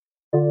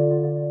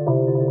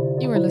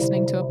You are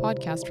listening to a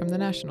podcast from The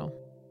National.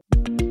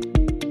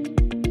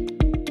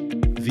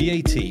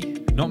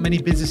 VAT. Not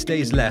many business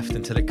days left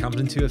until it comes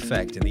into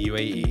effect in the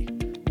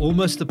UAE.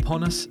 Almost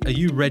upon us. Are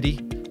you ready?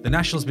 The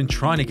National's been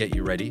trying to get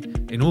you ready.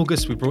 In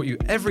August, we brought you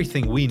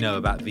everything we know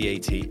about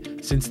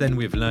VAT. Since then,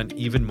 we've learned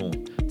even more.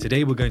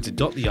 Today, we're going to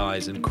dot the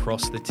I's and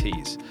cross the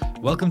T's.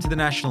 Welcome to The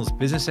National's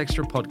Business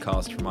Extra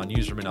podcast from our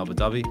newsroom in Abu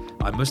Dhabi.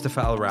 I'm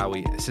Mustafa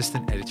Al-Rawi,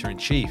 Assistant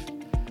Editor-in-Chief.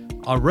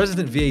 Our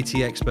resident VAT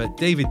expert,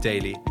 David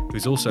Daly,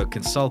 who's also a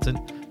consultant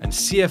and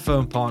CFO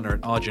and partner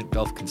at Argent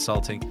Gulf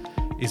Consulting,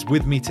 is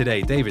with me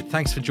today. David,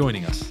 thanks for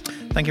joining us.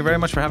 Thank you very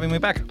much for having me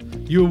back.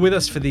 You were with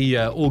us for the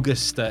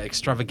August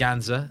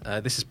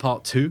extravaganza. This is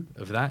part 2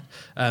 of that.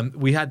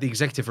 We had the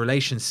executive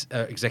regulations,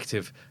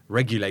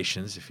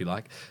 if you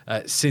like,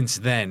 since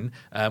then,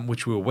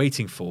 which we were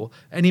waiting for.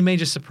 Any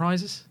major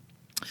surprises?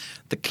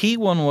 The key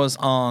one was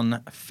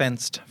on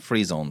fenced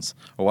free zones,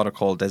 or what are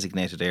called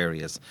designated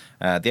areas.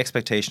 The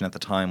expectation at the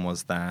time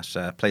was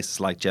that places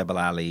like Jebel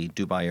Ali,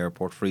 Dubai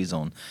Airport Free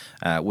Zone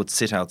would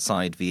sit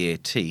outside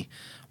VAT.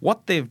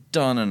 What they've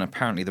done, and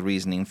apparently the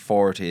reasoning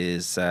for it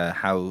is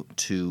how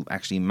to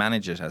actually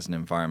manage it as an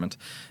environment,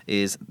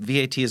 is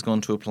VAT is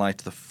going to apply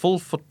to the full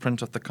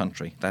footprint of the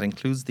country. That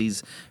includes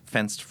these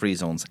fenced free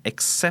zones,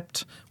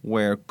 except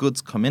where goods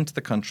come into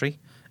the country,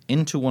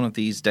 into one of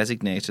these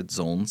designated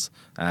zones,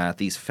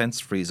 these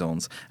fenced-free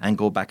zones, and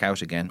go back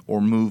out again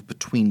or move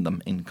between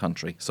them in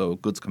country. So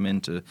goods come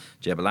into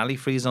Jebel Ali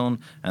Free Zone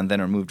and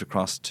then are moved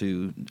across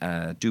to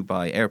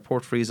Dubai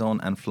Airport Free Zone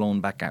and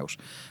flown back out.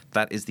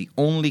 That is the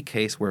only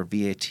case where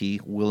VAT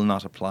will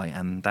not apply,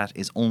 and that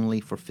is only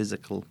for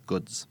physical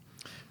goods.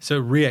 So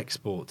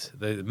re-export,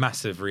 the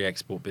massive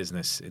re-export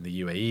business in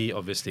the UAE,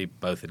 obviously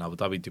both in Abu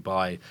Dhabi,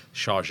 Dubai,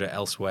 Sharjah,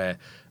 elsewhere.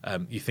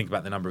 You think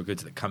about the number of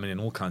goods that come in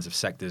all kinds of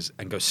sectors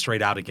and go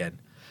straight out again.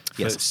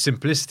 For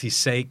simplicity's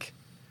sake,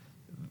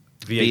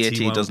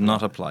 VAT does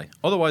not apply.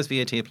 Otherwise,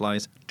 VAT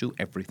applies to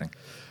everything.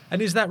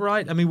 And is that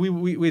right? I mean,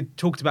 we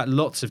talked about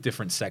lots of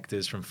different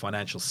sectors, from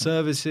financial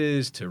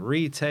services to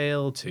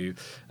retail to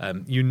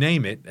you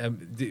name it.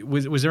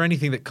 Was there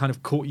anything that kind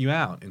of caught you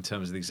out in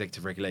terms of the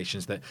executive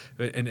regulations, that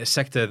in a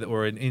sector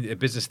or in a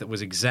business that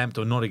was exempt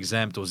or not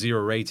exempt or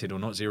zero rated or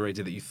not zero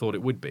rated that you thought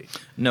it would be?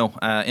 No.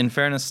 In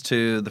fairness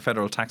to the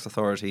Federal Tax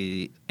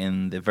Authority,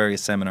 in the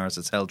various seminars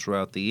it's held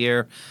throughout the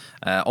year,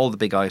 all the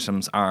big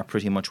items are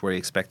pretty much where you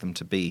expect them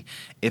to be.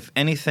 If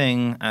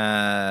anything,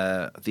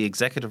 the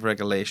executive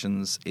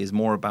regulations is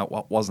more about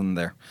what wasn't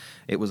there.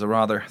 It was a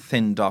rather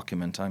thin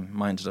document. I'm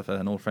reminded of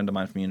an old friend of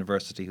mine from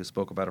university who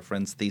spoke about a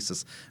friend's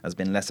thesis as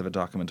being less of a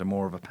document and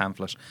more of a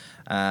pamphlet.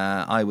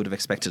 I would have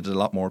expected a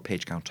lot more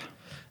page count.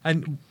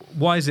 And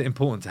why is it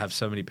important to have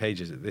so many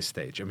pages at this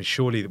stage? I mean,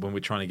 surely when we're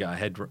trying to get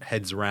our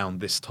heads around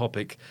this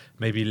topic,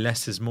 maybe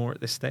less is more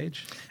at this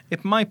stage?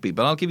 It might be,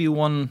 but I'll give you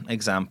one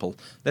example.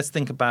 Let's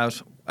think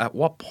about at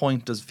what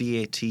point does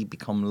VAT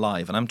become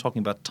live? And I'm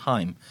talking about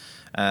time.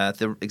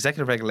 The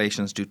executive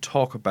regulations do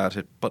talk about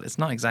it, but it's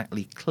not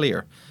exactly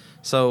clear.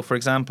 So, for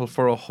example,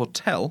 for a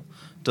hotel,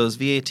 does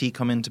VAT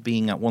come into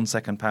being at 1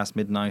 second past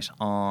midnight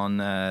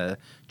on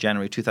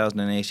January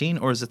 2018,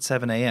 or is it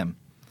 7 a.m.?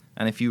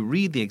 And if you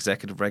read the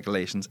executive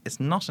regulations, it's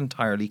not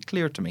entirely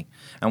clear to me.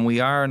 And we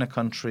are in a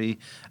country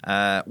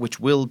which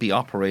will be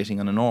operating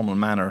in a normal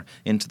manner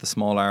into the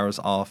small hours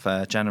of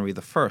January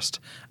the 1st.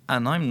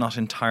 And I'm not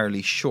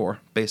entirely sure,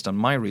 based on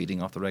my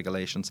reading of the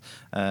regulations,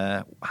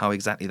 how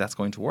exactly that's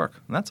going to work.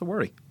 And that's a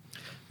worry.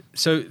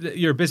 So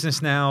you're a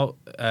business now.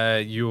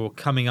 You're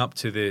coming up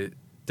to the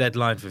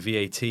deadline for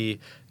VAT.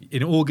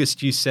 In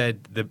August, you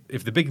said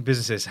if the big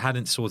businesses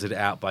hadn't sorted it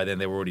out by then,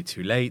 they were already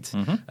too late.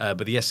 Mm-hmm.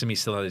 But the SME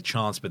still had a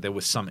chance, but there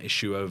was some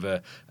issue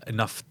over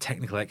enough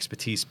technical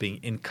expertise being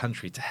in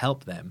country to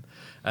help them.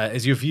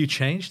 Has your view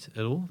changed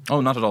at all?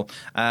 Oh, not at all.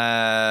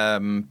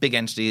 Big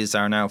entities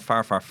are now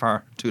far, far,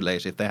 far too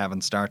late if they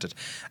haven't started.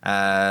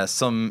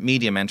 Some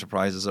medium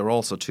enterprises are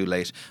also too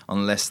late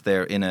unless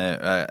they're in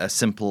a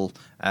simple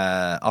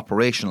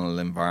operational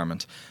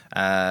environment.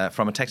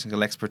 From a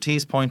technical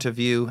expertise point of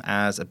view,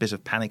 as a bit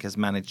of panic has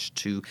managed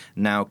to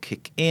now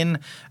kick in.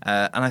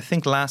 And I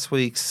think last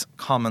week's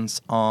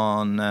comments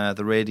on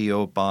the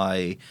radio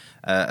by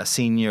a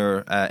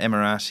senior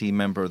Emirati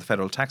member of the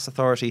Federal Tax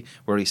Authority,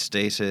 where he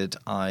stated,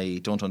 I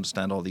don't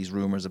understand all these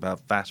rumours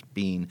about VAT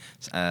being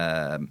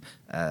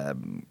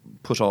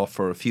put off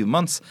for a few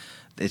months.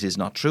 It is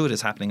not true. It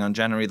is happening on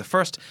January the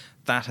 1st.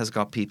 That has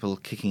got people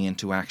kicking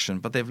into action,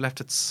 but they've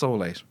left it so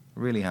late.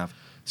 Really have.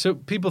 So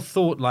people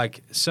thought,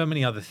 like so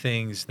many other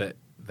things that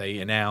they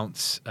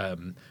announce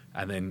and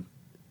then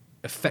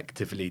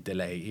effectively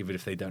delay, even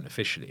if they don't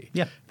officially.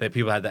 Yeah. That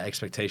people had that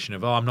expectation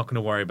of, I'm not going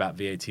to worry about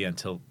VAT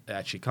until it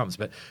actually comes.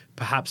 But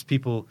perhaps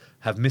people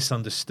have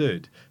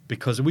misunderstood,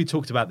 because we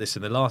talked about this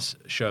in the last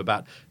show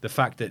about the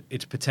fact that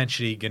it's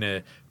potentially going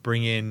to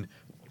bring in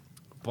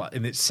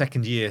its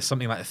second year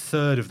something like a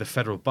third of the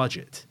federal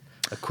budget.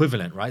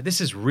 equivalent, right? This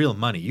is real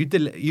money. You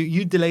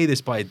delay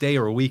this by a day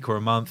or a week or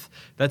a month,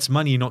 that's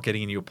money you're not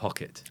getting in your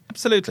pocket.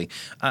 Absolutely.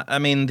 I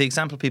mean, the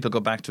example people go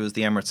back to is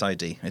the Emirates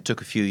ID. It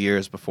took a few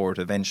years before it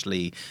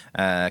eventually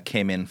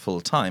came in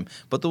full time,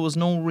 but there was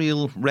no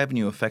real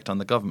revenue effect on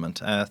the government.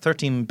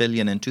 13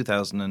 billion in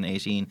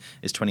 2018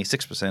 is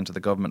 26% of the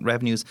government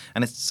revenues,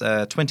 and it's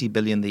 20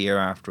 billion the year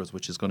afterwards,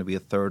 which is going to be a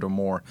third or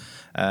more.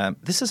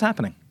 This is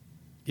happening.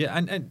 Yeah,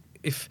 and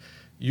if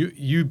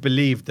you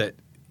believe that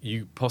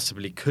you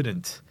possibly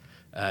couldn't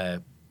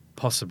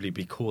possibly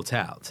be caught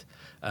out,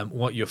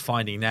 what you're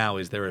finding now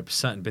is there are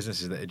certain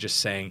businesses that are just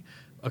saying,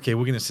 okay,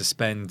 we're going to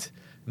suspend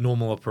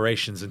normal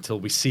operations until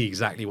we see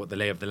exactly what the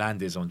lay of the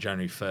land is on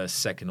January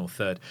 1st, 2nd or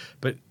 3rd.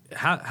 But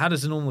how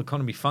does a normal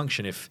economy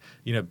function if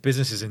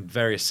businesses in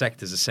various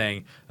sectors are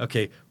saying,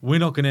 okay, we're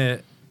not going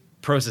to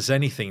process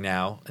anything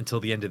now until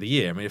the end of the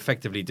year? I mean,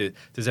 effectively,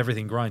 does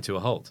everything grind to a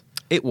halt?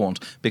 It won't,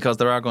 because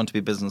there are going to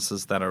be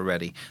businesses that are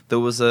ready. There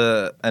was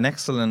an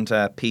excellent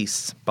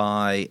piece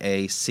by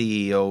a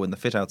CEO in the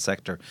fit-out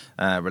sector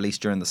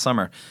released during the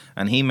summer,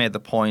 and he made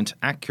the point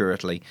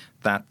accurately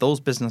that those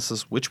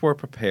businesses which were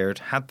prepared,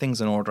 had things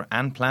in order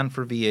and planned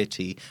for VAT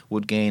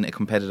would gain a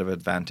competitive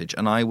advantage.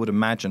 And I would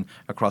imagine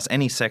across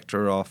any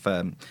sector of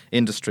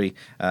industry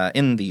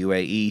in the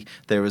UAE,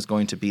 there is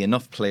going to be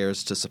enough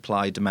players to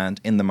supply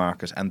demand in the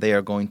market, and they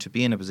are going to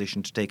be in a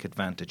position to take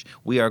advantage.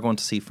 We are going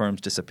to see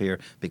firms disappear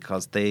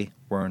because they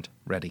weren't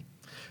ready.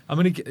 I'm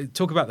going to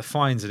talk about the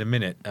fines in a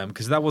minute,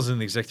 because that wasn't in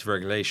the executive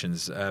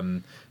regulations.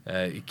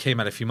 It came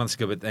out a few months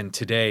ago, but then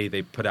today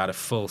they put out a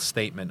full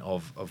statement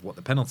of what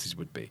the penalties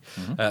would be.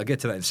 I'll get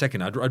to that in a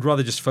second. I'd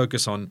rather just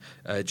focus on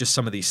just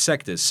some of these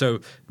sectors. So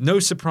no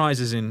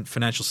surprises in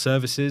financial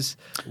services.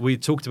 We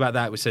talked about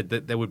that. We said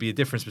that there would be a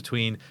difference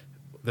between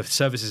the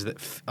services that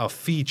are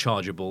fee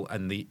chargeable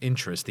and the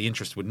interest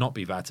would not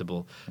be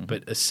VATable,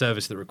 but a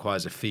service that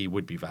requires a fee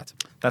would be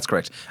VATable. That's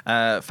correct.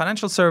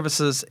 Financial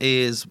services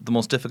is the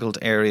most difficult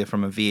area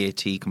from a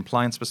VAT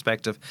compliance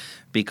perspective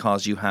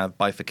because you have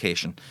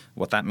bifurcation.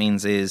 What that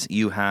means is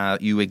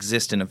you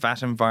exist in a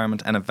VAT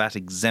environment and a VAT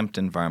exempt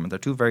environment. They're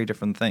two very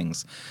different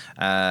things.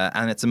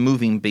 And it's a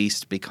moving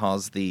beast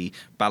because the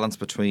balance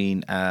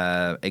between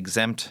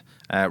exempt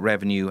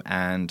revenue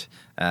and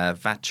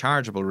VAT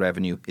chargeable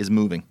revenue is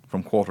moving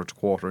from quarter to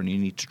quarter, and you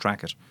need to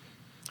track it.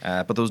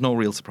 But there was no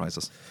real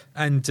surprises.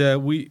 And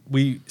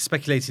we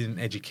speculated in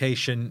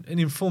education, an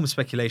informed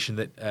speculation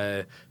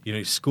that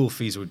school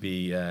fees would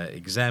be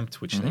exempt,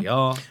 which they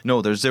are.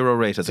 No, they're zero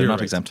rated. They're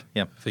not exempt.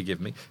 Yeah,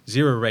 forgive me,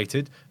 zero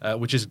rated,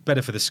 which is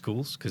better for the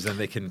schools because then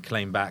they can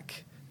claim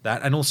back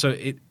that, and also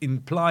it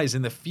implies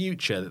in the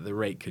future that the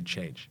rate could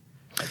change.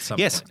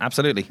 Yes, point.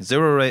 Absolutely.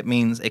 Zero rate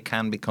means it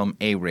can become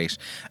a rate.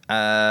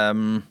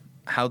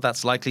 How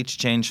that's likely to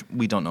change,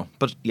 we don't know.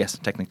 But yes,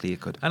 technically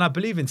it could. And I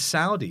believe in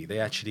Saudi, they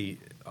actually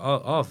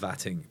are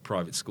VATing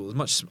private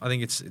schools. I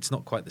think it's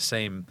not quite the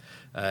same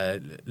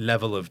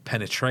level of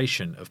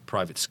penetration of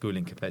private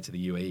schooling compared to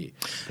the UAE.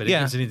 But it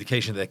gives an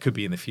indication that there could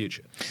be in the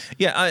future.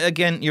 Yeah,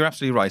 again, you're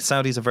absolutely right.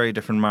 Saudi's a very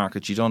different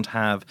market. You don't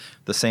have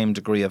the same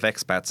degree of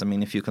expats. I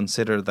mean, if you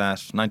consider that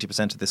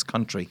 90% of this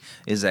country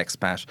is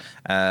expat,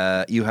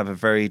 you have a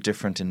very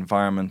different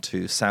environment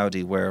to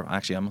Saudi where,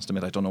 actually, I must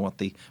admit, I don't know what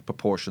the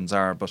proportions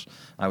are, but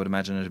I would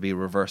imagine it would be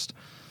reversed.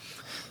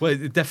 Well,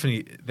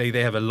 definitely,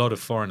 they have a lot of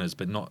foreigners,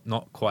 but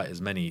not quite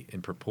as many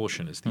in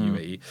proportion as the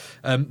UAE.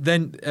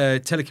 Then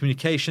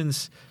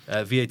telecommunications,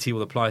 VAT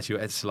will apply to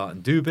your Etisalat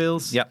and Do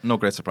bills. Yeah, no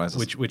great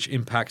surprises. Which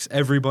impacts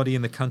everybody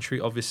in the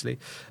country, obviously.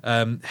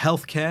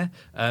 Healthcare.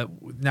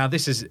 Now,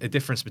 this is a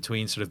difference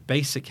between sort of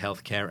basic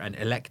healthcare and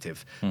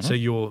elective.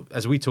 So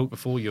as we talked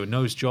before, your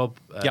nose job,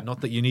 not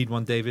that you need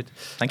one, David,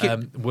 thank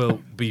you, will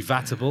be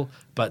VATable,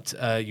 but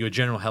your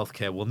general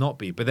healthcare will not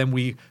be. But then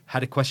we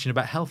had a question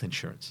about health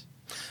insurance.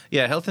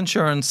 Yeah, health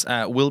insurance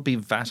will be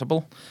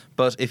VATable,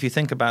 but if you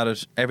think about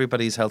it,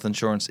 everybody's health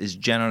insurance is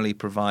generally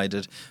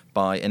provided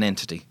by an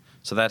entity.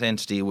 So that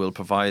entity will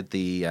provide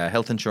the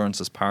health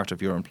insurance as part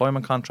of your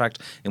employment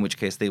contract, in which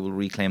case they will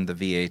reclaim the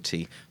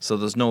VAT. So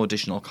there's no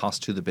additional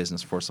cost to the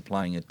business for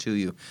supplying it to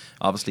you.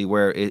 Obviously,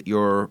 where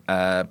you're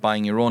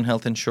buying your own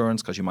health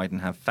insurance because you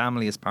mightn't have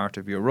family as part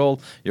of your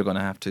role, you're going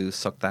to have to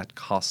suck that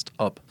cost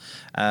up.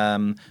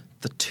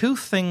 The two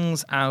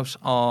things out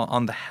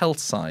on the health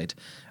side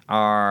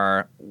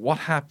are what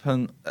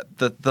happened,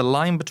 the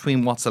line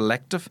between what's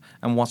elective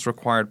and what's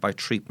required by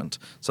treatment.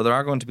 So there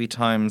are going to be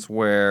times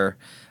where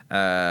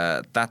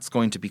that's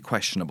going to be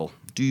questionable.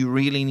 Do you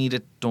really need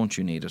it? Don't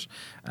you need it?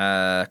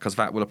 Because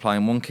VAT will apply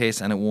in one case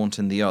and it won't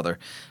in the other.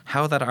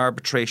 How that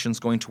arbitration is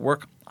going to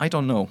work, I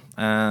don't know.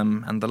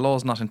 And the law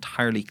is not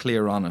entirely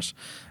clear on it.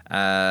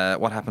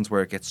 What happens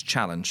where it gets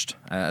challenged?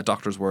 A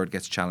doctor's word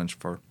gets challenged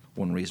for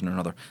one reason or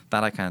another.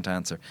 That I can't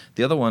answer.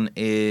 The other one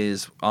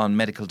is on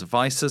medical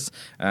devices.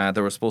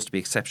 There were supposed to be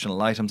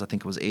exceptional items. I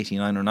think it was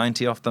 89 or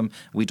 90 of them.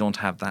 We don't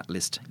have that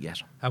list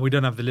yet. And we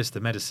don't have the list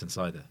of medicines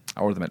either.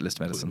 Or the list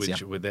of medicines,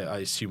 which I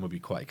assume will be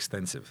quite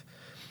extensive,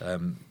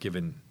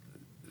 given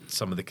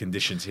some of the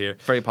conditions here.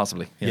 Very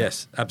possibly. Yeah.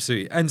 Yes,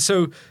 absolutely. And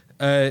so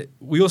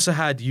We also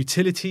had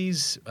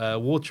utilities,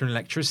 water and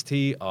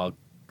electricity are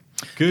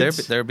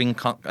goods. They're being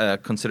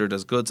considered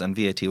as goods, and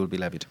VAT will be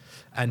levied.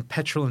 And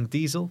petrol and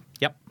diesel.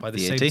 Yep. By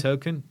the VAT. same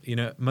token,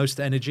 most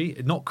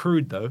energy, not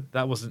crude though,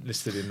 that wasn't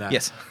listed in that.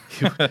 Yes.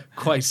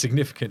 Quite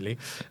significantly.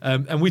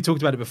 And we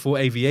talked about it before,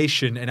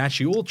 aviation and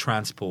actually all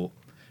transport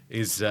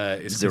is Zero.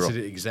 considered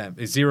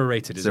exempt. It's zero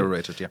rated, isn't Zero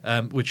it? rated,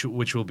 yeah.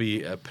 Which will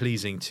be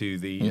pleasing to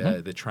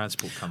the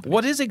transport company.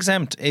 What is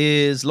exempt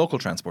is local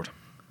transport.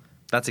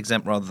 That's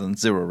exempt rather than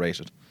zero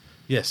rated.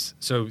 Yes,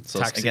 so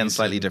taxis, again,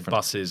 slightly and different.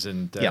 buses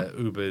and Yeah.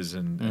 Ubers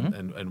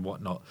and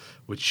whatnot,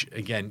 which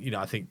again,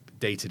 I think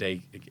day to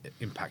day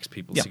impacts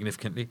people Yeah.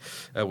 significantly,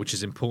 which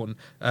is important.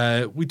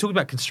 We talked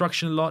about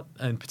construction a lot,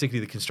 and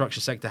particularly the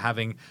construction sector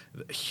having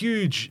a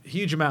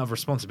huge amount of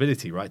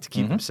responsibility, right, to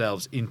keep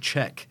themselves in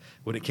check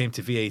when it came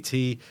to VAT,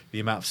 the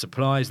amount of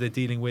supplies they're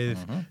dealing with.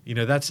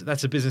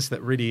 That's a business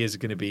that really is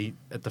going to be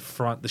at the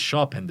front, the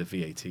sharp end of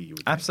VAT. You would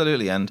think.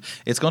 Absolutely, and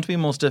it's going to be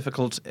most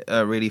difficult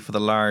really for the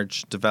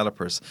large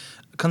developers.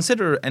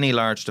 Consider any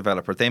large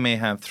developer. They may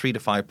have 3 to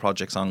 5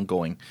 projects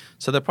ongoing.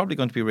 So they're probably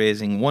going to be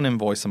raising one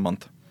invoice a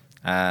month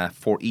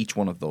for each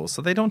one of those.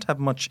 So they don't have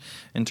much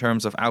in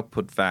terms of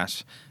output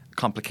VAT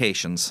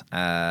complications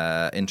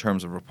in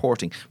terms of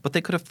reporting, but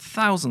they could have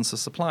thousands of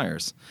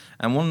suppliers.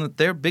 And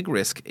their big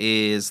risk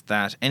is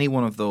that any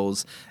one of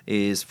those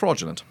is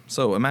fraudulent.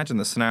 So imagine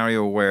the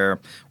scenario where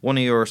one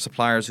of your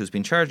suppliers who's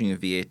been charging you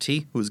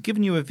VAT, who's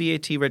given you a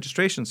VAT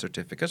registration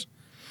certificate,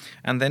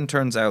 and then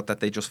turns out that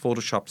they just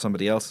photoshopped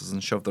somebody else's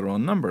and shoved their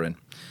own number in.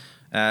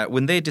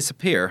 When they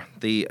disappear,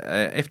 the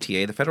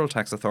FTA, the Federal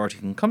Tax Authority,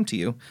 can come to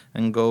you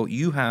and go,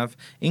 you have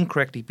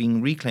incorrectly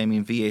been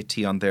reclaiming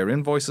VAT on their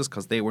invoices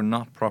because they were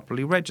not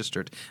properly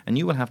registered, and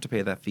you will have to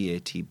pay that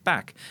VAT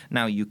back.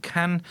 Now, you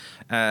can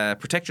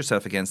protect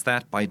yourself against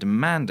that by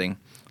demanding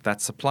that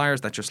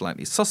suppliers that you're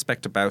slightly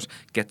suspect about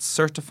get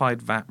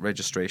certified VAT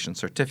registration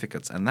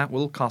certificates, and that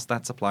will cost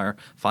that supplier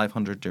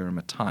 500 dirham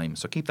a time.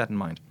 So keep that in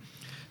mind.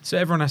 So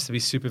everyone has to be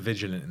super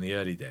vigilant in the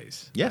early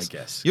days, Yes. I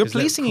guess. You're 'Cause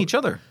policing each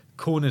other.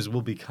 Corners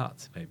will be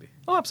cut, maybe.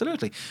 Oh,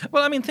 absolutely.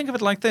 Well, I mean, think of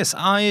it like this.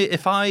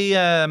 If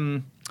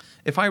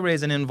I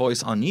raise an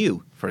invoice on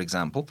you, for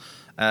example,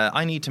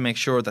 I need to make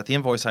sure that the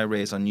invoice I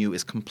raise on you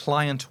is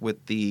compliant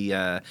with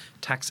the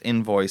tax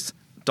invoice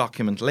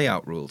document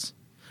layout rules.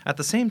 At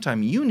the same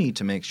time, you need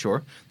to make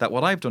sure that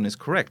what I've done is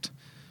correct,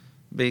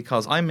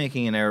 because I'm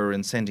making an error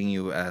in sending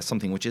you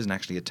something which isn't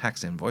actually a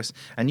tax invoice,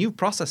 and you've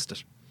processed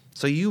it.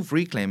 So you've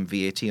reclaimed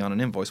VAT on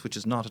an invoice which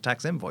is not a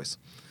tax invoice.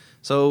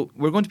 So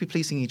we're going to be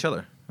policing each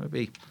other. It would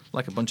be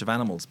like a bunch of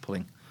animals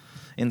pulling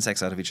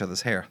insects out of each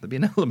other's hair. There'd be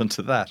an element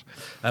to that.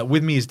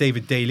 With me is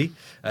David Daly.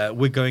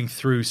 We're going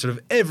through sort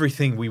of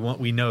everything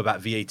we know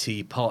about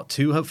VAT Part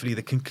 2, hopefully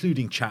the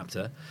concluding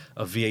chapter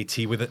of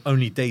VAT with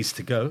only days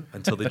to go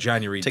until the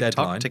January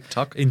deadline.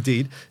 Tick-tock.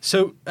 Indeed.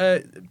 So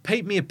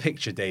paint me a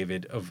picture,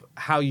 David, of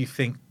how you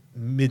think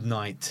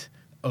midnight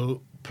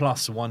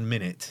plus 1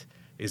 minute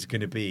is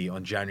going to be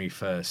on January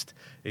 1st.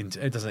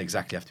 It doesn't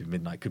exactly have to be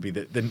midnight. It could be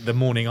the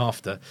morning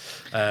after,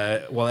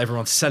 while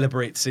everyone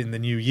celebrates in the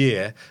new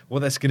year, what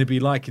that's going to be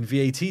like in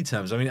VAT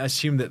terms. I mean, I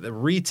assume that the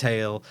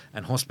retail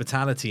and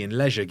hospitality and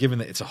leisure, given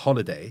that it's a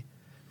holiday,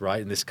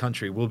 right, in this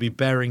country, will be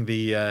bearing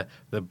the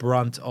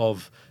brunt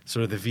of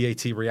sort of the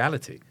VAT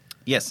reality.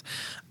 Yes.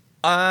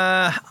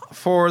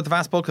 For the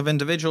vast bulk of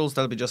individuals,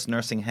 they'll be just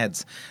nursing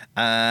heads.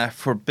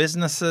 For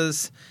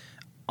businesses,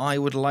 I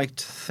would like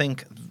to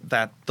think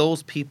that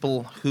those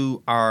people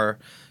who've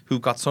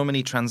got so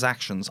many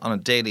transactions on a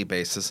daily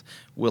basis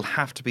will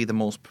have to be the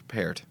most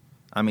prepared.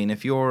 I mean,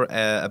 if you're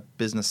a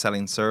business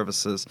selling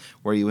services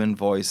where you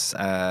invoice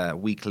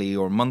weekly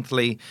or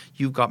monthly,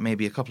 you've got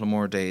maybe a couple of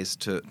more days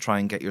to try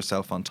and get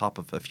yourself on top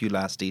of a few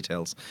last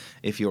details.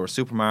 If you're a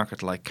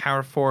supermarket like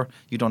Carrefour,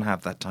 you don't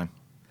have that time.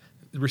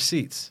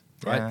 Receipts.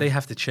 Right, Yeah. they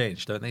have to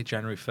change, don't they?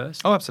 January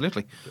 1st. Oh,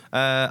 absolutely.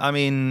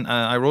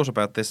 I wrote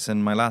about this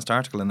in my last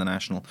article in The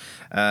National.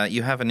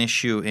 You have an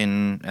issue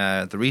in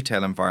the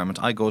retail environment.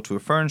 I go to a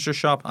furniture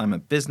shop, I'm a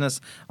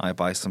business, I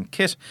buy some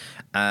kit,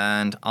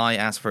 and I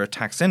ask for a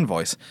tax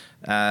invoice.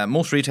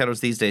 Most retailers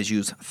these days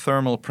use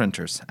thermal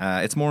printers.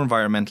 It's more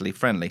environmentally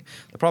friendly.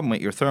 The problem with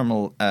your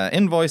thermal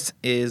invoice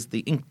is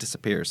the ink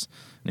disappears.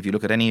 And if you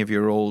look at any of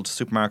your old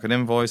supermarket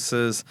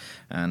invoices,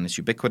 and it's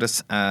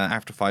ubiquitous,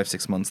 after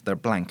 5-6 months, they're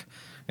blank.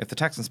 If the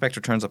tax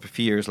inspector turns up a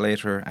few years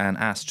later and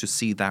asks to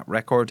see that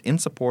record in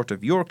support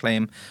of your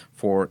claim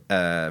for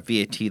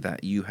VAT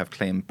that you have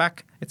claimed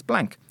back, it's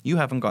blank. You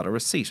haven't got a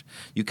receipt.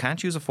 You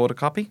can't use a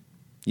photocopy.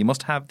 You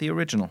must have the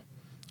original.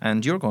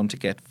 And you're going to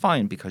get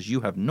fined because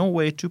you have no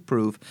way to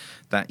prove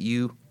that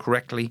you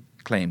correctly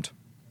claimed.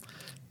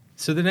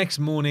 So the next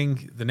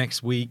morning, the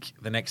next week,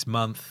 the next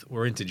month,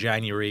 we're into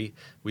January.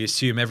 We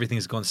assume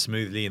everything's gone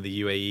smoothly in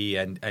the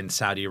UAE and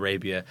Saudi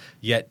Arabia.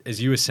 Yet,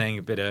 as you were saying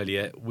a bit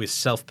earlier, we're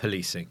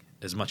self-policing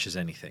as much as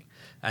anything.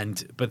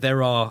 But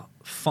there are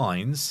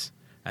fines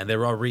and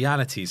there are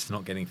realities to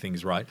not getting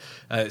things right.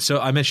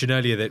 So I mentioned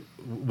earlier that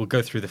we'll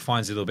go through the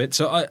fines a little bit.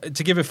 So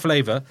to give a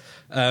flavour,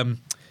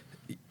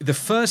 the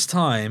first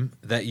time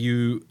that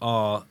you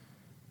are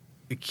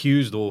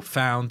accused or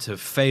found to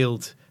have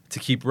failed to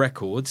keep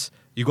records,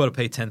 you've got to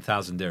pay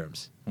 10,000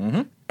 dirhams.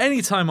 Mm-hmm.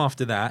 Any time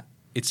after that,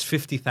 it's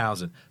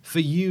 50,000 for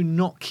you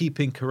not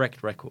keeping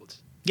correct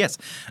records. Yes,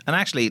 and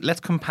actually, let's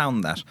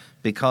compound that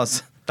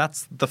because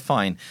that's the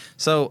fine.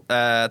 So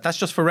that's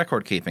just for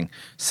record keeping.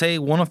 Say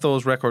one of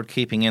those record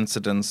keeping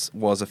incidents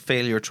was a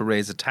failure to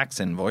raise a tax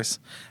invoice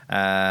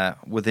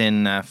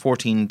within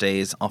 14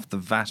 days of the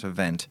VAT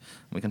event.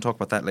 We can talk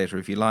about that later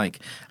if you like.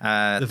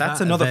 The That's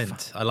VAT another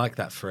event. I like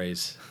that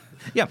phrase.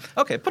 Yeah,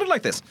 okay, put it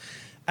like this.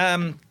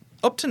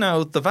 Up to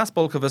now, the vast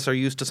bulk of us are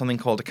used to something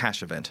called a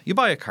cash event. You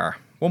buy a car,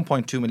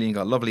 1.2 million, you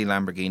got a lovely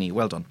Lamborghini,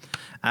 well done.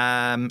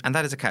 And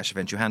that is a cash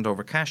event. You hand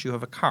over cash, you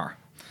have a car.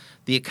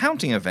 The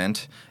accounting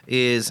event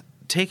is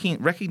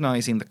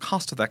recognizing the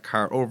cost of that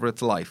car over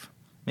its life.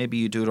 Maybe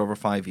you do it over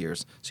 5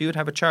 years. So you would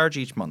have a charge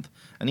each month,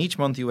 and each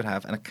month you would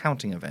have an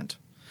accounting event.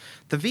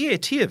 The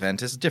VAT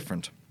event is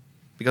different,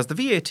 because the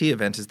VAT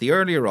event is the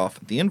earlier off,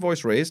 the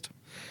invoice raised,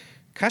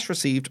 cash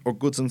received, or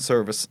goods and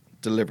service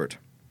delivered.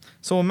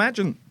 So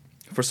imagine,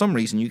 for some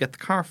reason, you get the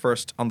car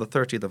first on the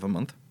 30th of a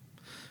month,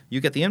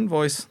 you get the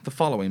invoice the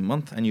following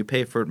month, and you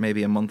pay for it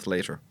maybe a month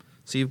later.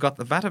 So you've got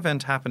the VAT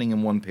event happening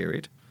in one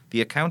period,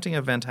 the accounting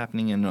event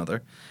happening in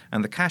another,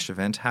 and the cash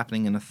event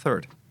happening in a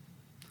third.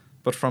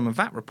 But from a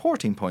VAT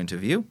reporting point of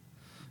view,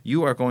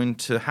 you are going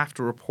to have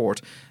to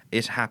report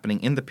it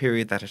happening in the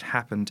period that it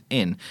happened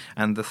in.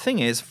 And the thing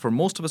is, for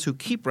most of us who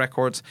keep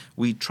records,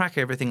 we track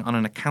everything on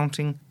an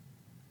accounting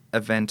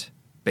event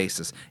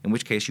basis, in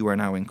which case you are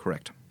now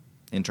incorrect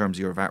in terms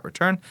of your VAT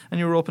return, and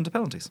you're open to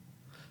penalties.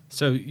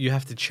 So you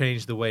have to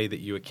change the way that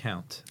you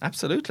account.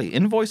 Absolutely.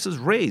 Invoices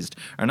raised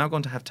are now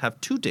going to have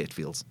 2 date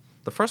fields.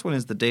 The first one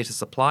is the date of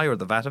supply or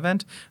the VAT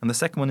event, and the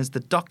second one is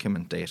the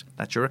document date.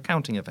 That's your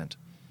accounting event.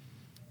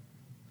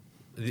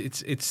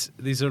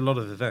 These are a lot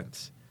of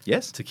events.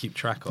 Yes. To keep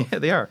track of. Yeah,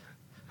 they are.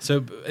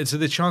 So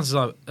the chances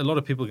are a lot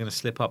of people are going to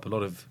slip up. A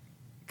lot of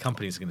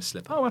companies are going to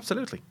slip up. Oh,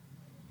 absolutely.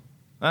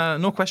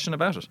 No question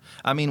about it.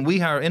 I mean, we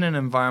are in an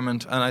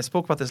environment, and I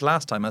spoke about this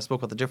last time, I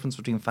spoke about the difference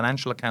between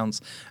financial accounts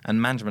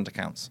and management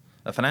accounts.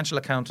 A financial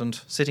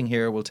accountant sitting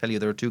here will tell you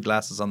there are 2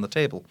 glasses on the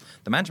table.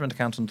 The management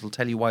accountant will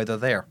tell you why they're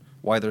there,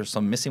 why there's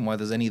some missing, why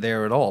there's any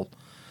there at all.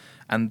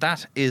 And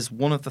that is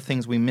one of the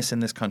things we miss in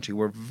this country.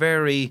 We're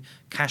very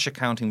cash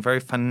accounting, very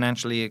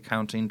financially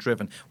accounting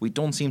driven. We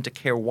don't seem to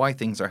care why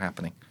things are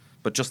happening,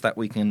 but just that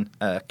we can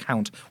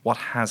count what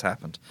has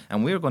happened.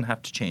 And we're going to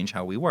have to change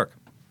how we work.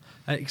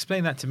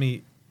 Explain that to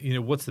me.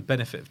 What's the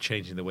benefit of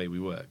changing the way we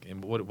work?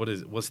 And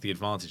what's the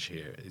advantage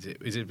here?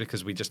 Is it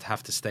because we just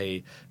have to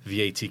stay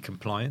VAT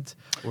compliant,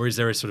 or is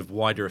there a sort of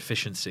wider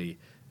efficiency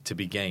to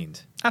be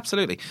gained?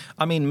 Absolutely.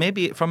 I mean,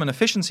 maybe from an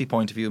efficiency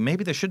point of view,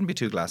 maybe there shouldn't be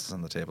 2 glasses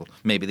on the table.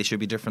 Maybe they should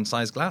be different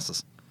size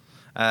glasses.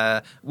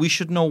 We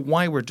should know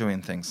why we're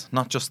doing things,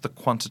 not just the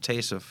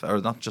quantitative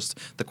or not just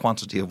the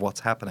quantity of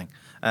what's happening.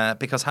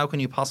 Because how can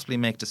you possibly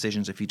make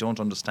decisions if you don't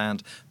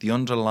understand the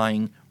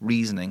underlying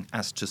reasoning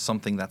as to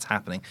something that's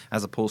happening,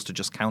 as opposed to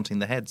just counting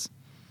the heads?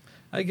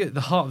 I get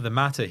the heart of the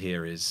matter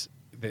here is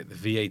the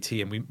VAT,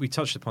 and we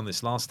touched upon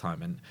this last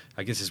time, and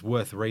I guess it's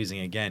worth raising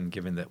again,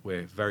 given that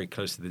we're very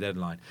close to the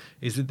deadline,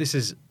 is that this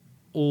is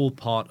all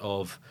part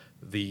of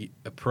the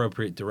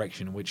appropriate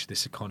direction in which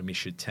this economy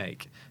should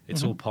take.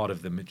 It's all part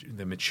of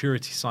the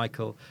maturity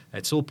cycle.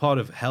 It's all part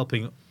of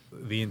helping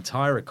the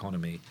entire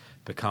economy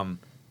become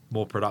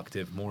more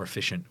productive, more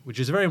efficient, which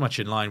is very much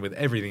in line with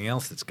everything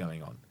else that's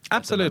going on.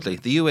 Absolutely.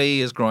 The UAE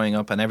is growing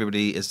up, and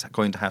everybody is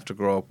going to have to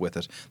grow up with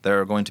it. There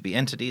are going to be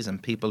entities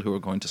and people who are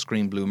going to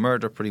scream blue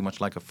murder pretty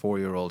much like a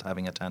 4-year-old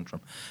having a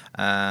tantrum.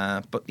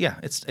 But yeah,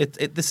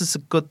 this is a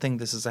good thing.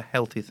 This is a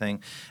healthy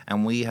thing.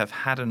 And we have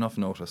had enough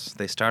notice.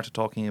 They started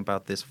talking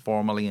about this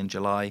formally in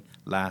July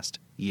last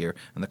year.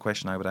 And the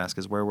question I would ask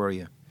is, where were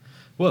you?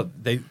 Well,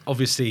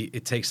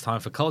 it takes time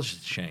for culture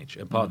to change,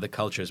 and part of the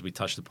culture, as we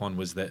touched upon,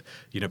 was that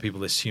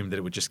people assumed that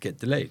it would just get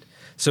delayed.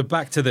 So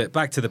back to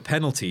the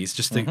penalties,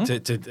 just to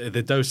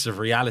the dose of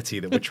reality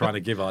that we're trying to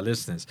give our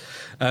listeners.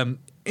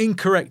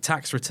 Incorrect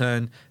tax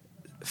return,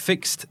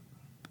 fixed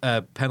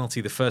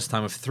penalty the first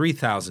time of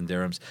 3,000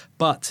 dirhams,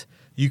 but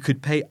you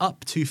could pay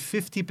up to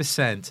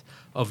 50%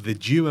 of the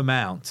due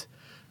amount,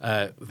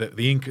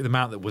 the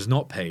amount that was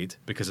not paid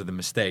because of the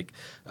mistake.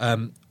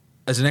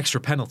 As an extra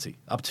penalty,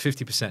 up to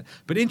 50%.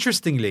 But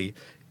interestingly,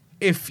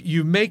 if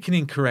you make an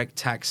incorrect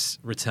tax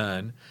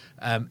return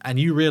and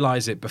you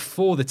realize it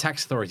before the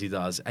tax authority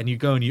does, and you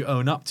go and you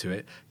own up to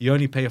it, you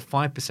only pay a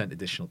 5%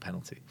 additional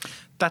penalty.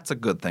 That's a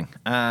good thing.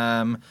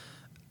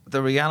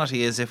 The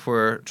reality is, if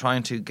we're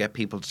trying to get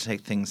people to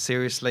take things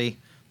seriously,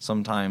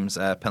 sometimes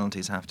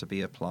penalties have to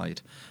be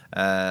applied.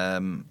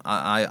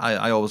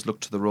 I always look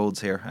to the roads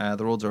here.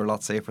 The roads are a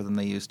lot safer than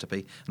they used to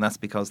be, and that's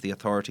because the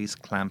authorities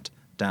clamped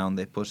down.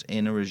 They put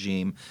in a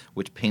regime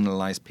which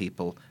penalised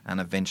people, and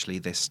eventually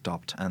they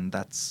stopped. And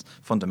that's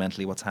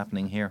fundamentally what's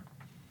happening here.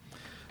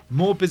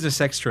 More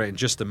Business Extra in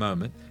just a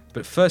moment.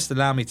 But first,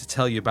 allow me to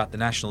tell you about the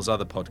National's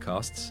other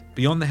podcasts.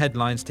 Beyond the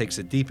Headlines takes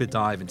a deeper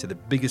dive into the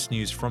biggest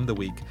news from the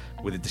week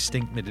with a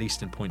distinct Middle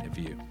Eastern point of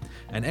view.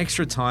 And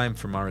Extra Time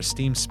from our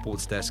esteemed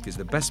sports desk is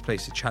the best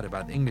place to chat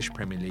about the English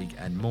Premier League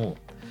and more.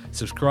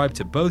 Subscribe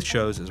to both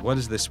shows as well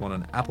as this one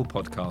on Apple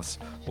Podcasts,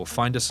 or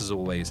find us as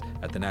always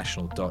at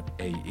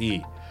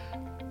thenational.ae.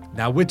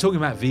 Now, we're talking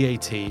about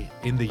VAT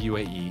in the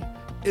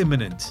UAE,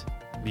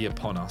 imminently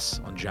upon us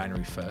on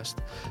January 1st.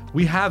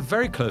 We have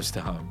very close to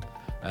home,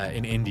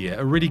 in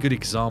India, a really good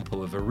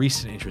example of a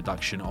recent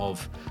introduction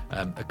of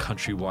a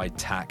countrywide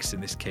tax, in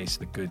this case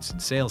the goods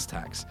and sales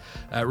tax.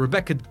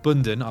 Rebecca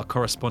Bundan, our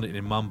correspondent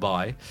in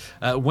Mumbai,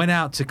 went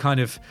out to kind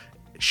of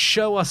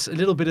show us a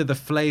little bit of the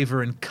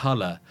flavour and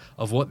colour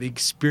of what the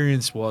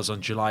experience was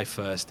on July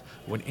 1st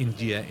when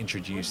India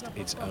introduced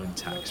its own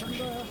tax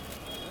regime.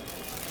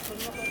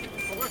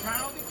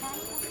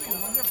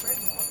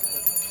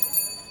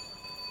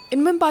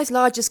 In Mumbai's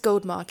largest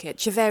gold market,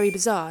 Jhaveri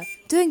Bazaar,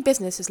 doing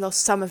business has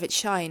lost some of its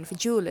shine for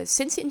jewellers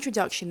since the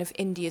introduction of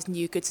India's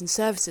new goods and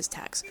services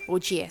tax, or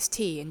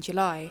GST, in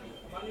July.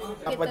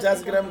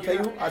 50 ग्राम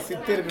थયું आ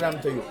 70 ग्राम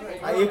थયું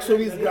आ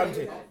 120 ग्राम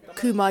છે.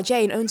 Kumar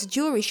Jain owns a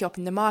jewellery shop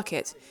in the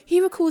market. He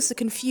recalls the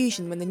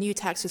confusion when the new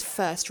tax was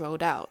first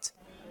rolled out.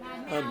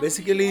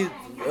 Basically,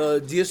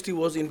 GST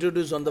was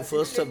introduced on the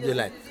 1st of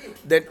July.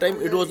 That time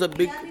it was a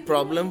big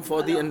problem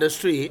for the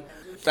industry.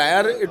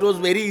 Prior, it was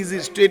very easy.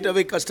 Straight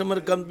away,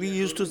 customer comes, we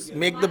used to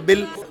make the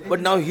bill.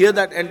 But now here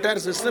that entire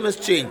system has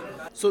changed.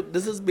 So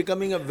this is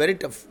becoming a very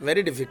tough,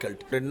 very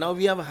difficult. And now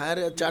we have hired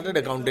a chartered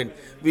accountant.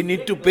 We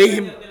need to pay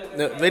him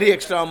a very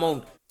extra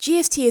amount.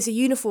 GST is a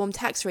uniform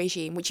tax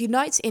regime which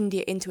unites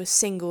India into a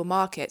single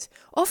market,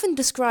 often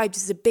described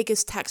as the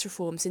biggest tax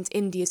reform since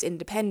India's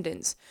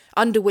independence,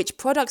 under which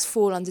products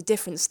fall under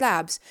different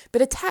slabs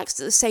but are taxed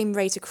at the same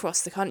rate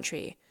across the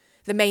country.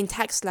 The main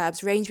tax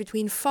slabs range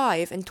between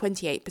 5 and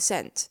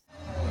 28%.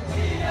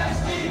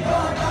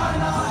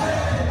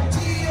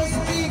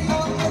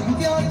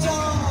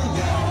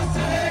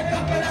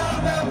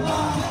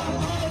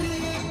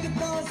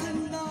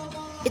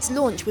 Its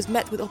launch was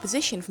met with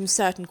opposition from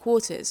certain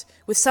quarters,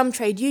 with some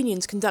trade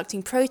unions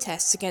conducting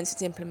protests against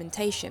its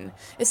implementation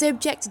as they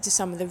objected to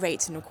some of the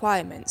rates and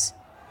requirements.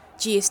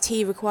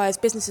 GST requires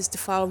businesses to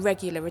file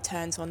regular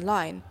returns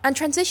online, and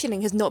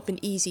transitioning has not been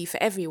easy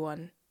for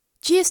everyone.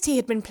 GST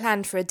had been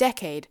planned for a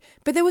decade,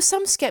 but there was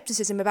some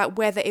scepticism about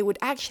whether it would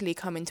actually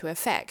come into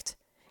effect.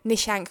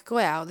 Nishank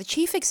Goyal, the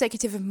chief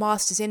executive of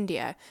Masters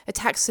India, a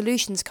tax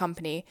solutions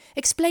company,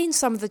 explained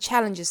some of the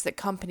challenges that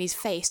companies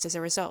faced as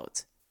a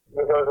result.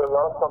 Because a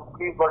lot of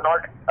companies were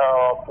not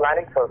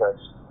planning for this.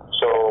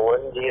 So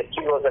when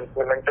GST was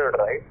implemented,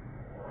 right,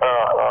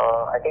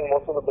 I think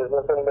most of the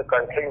businesses in the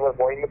country were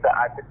going with the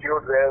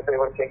attitude where they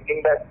were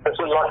thinking that this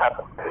will not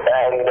happen.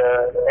 And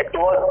it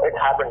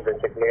happened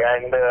basically.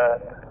 And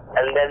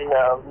then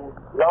a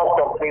lot of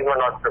companies were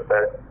not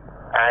prepared.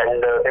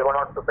 And they were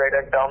not prepared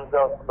in terms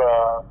of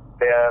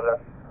their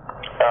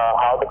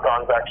how the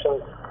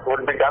transactions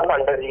would be done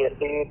under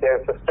GST.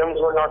 Their systems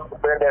were not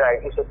prepared, their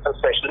IT systems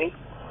especially.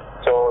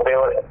 So they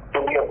were to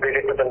be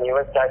upgraded to the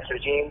newest tax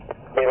regime.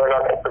 They were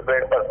not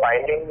prepared for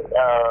filing.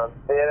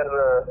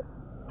 Their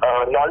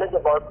knowledge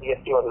about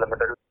GST was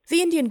limited.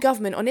 The Indian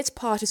government, on its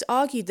part, has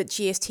argued that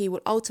GST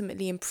will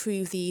ultimately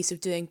improve the ease of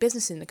doing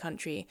business in the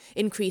country,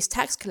 increase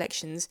tax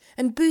collections,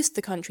 and boost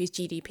the country's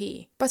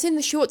GDP. But in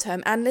the short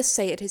term, analysts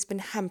say it has been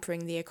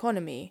hampering the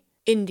economy.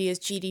 India's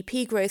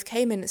GDP growth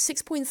came in at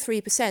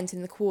 6.3%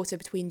 in the quarter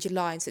between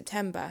July and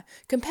September,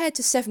 compared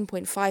to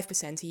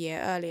 7.5% a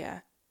year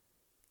earlier.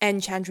 N.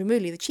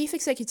 Chandramouli, the chief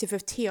executive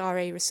of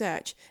TRA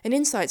Research, an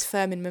insights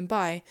firm in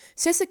Mumbai,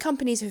 says that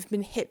companies have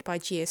been hit by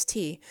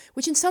GST,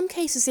 which in some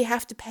cases they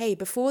have to pay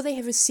before they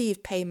have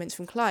received payments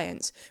from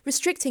clients,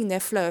 restricting their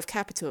flow of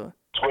capital.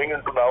 It's going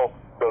into now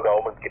the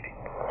government kitty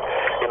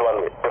in one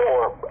way,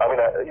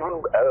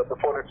 even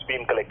before it's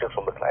been collected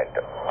from the client.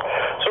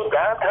 So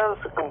that has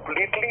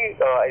completely,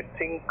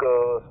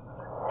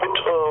 put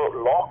a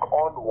lock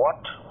on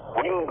what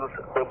wings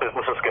the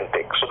businesses can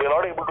take. So they're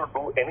not able to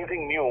do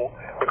anything new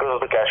because of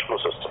the cash flow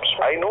systems.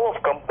 I know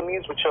of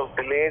companies which have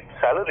delayed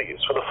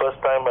salaries for the first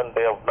time and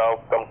they have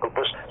now come to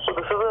this. So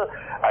this is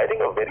I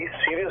think a very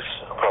serious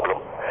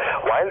problem.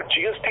 While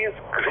GST is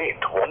great,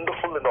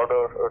 wonderful in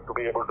order to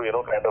be able to,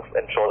 kind of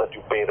ensure that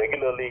you pay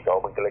regularly,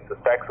 government collects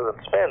its taxes and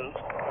spends,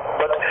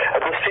 but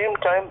at the same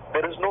time,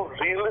 there is no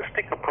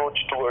realistic approach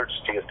towards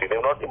GST. They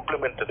have not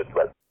implemented it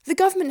well. The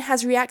government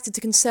has reacted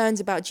to concerns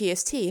about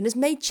GST and has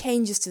made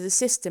changes to the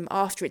system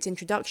after its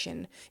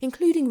introduction,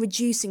 including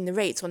reducing the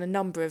rates on a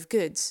number of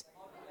goods.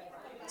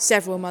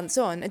 Several months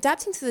on,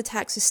 adapting to the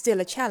tax is still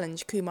a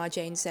challenge, Kumar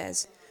Jain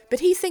says, but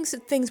he thinks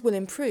that things will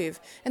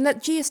improve and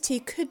that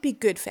GST could be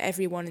good for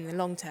everyone in the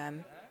long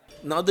term.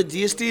 Now the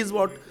GST is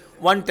what?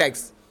 One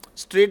tax.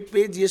 Straight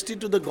pay GST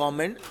to the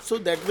government. So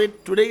that way,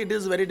 today it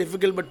is very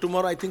difficult, but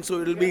tomorrow I think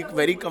so it will be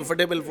very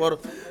comfortable for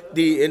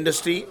the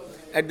industry,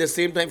 at the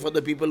same time for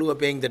the people who are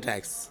paying the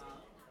tax.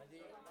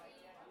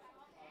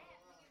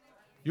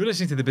 You're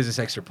listening to the Business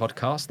Extra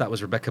podcast. That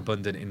was Rebecca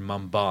Bundan in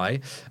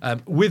Mumbai.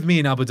 With me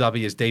in Abu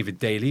Dhabi is David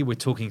Daly. We're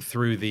talking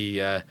through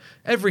the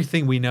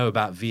everything we know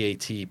about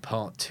VAT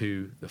Part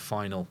 2, the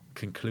final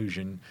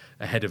conclusion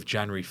ahead of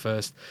January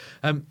 1st.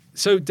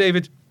 So,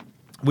 David,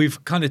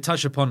 we've kind of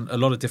touched upon a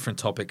lot of different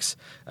topics,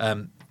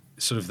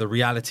 sort of the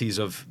realities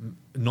of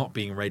not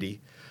being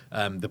ready,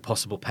 the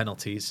possible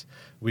penalties.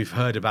 We've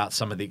heard about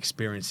some of the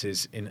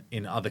experiences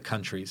in other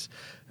countries.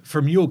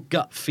 From your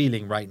gut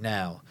feeling right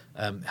now,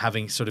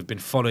 having sort of been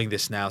following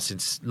this now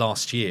since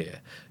last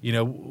year, you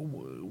know,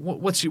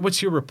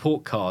 what's your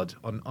report card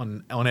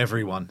on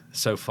everyone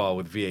so far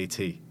with VAT?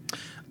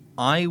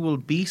 I will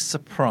be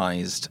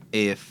surprised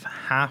if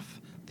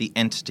half the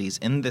entities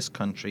in this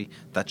country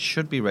that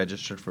should be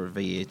registered for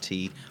VAT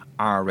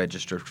are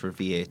registered for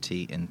VAT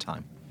in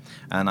time.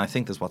 And I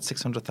think there's,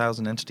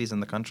 600,000 entities in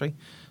the country?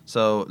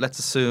 So let's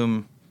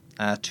assume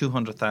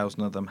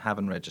 200,000 of them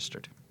haven't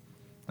registered.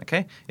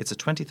 Okay? It's a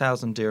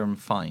 20,000 dirham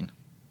fine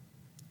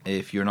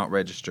if you're not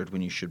registered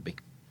when you should be.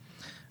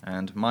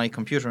 And my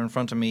computer in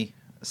front of me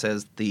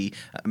says the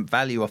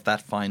value of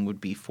that fine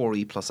would be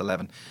 4E plus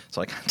 11. So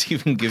I can't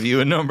even give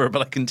you a number,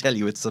 but I can tell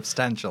you it's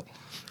substantial.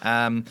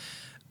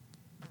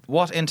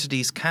 What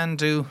entities can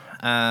do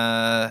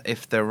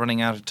if they're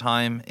running out of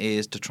time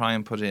is to try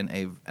and put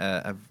in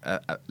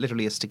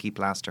literally a sticky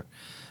plaster,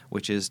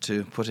 which is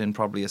to put in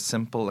probably a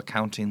simple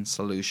accounting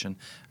solution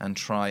and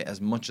try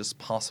as much as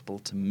possible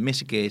to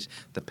mitigate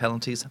the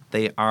penalties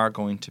they are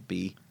going to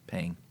be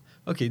paying.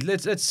 Okay,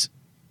 let's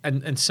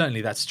and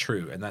certainly that's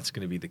true, and that's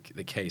going to be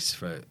the case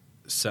for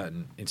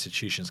certain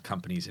institutions,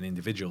 companies, and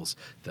individuals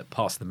that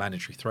pass the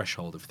mandatory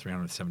threshold of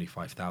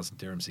 375,000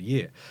 dirhams a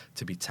year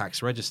to be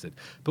tax registered.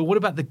 But what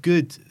about the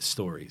good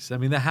stories? I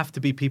mean, there have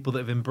to be people that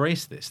have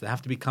embraced this. There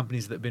have to be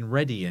companies that have been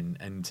ready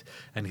and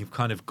have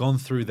kind of gone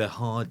through the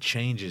hard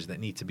changes that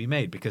need to be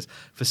made, because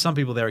for some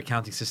people their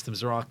accounting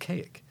systems are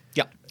archaic.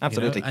 Yeah,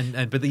 absolutely. You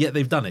know? But yet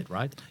they've done it,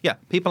 right? Yeah,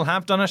 people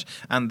have done it,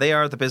 and they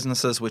are the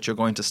businesses which are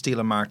going to steal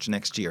a march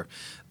next year.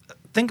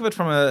 Think of it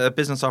from a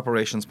business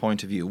operations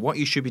point of view. What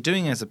you should be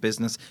doing as a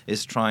business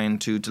is trying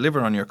to deliver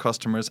on your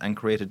customers and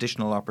create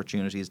additional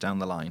opportunities down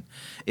the line.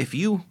 If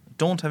you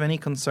don't have any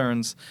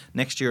concerns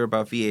next year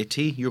about VAT,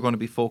 you're going to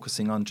be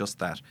focusing on just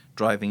that,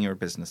 driving your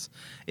business.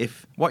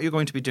 If what you're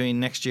going to be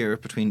doing next year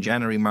between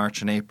January,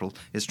 March and April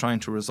is trying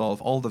to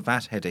resolve all the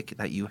VAT headache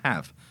that you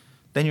have,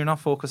 then you're not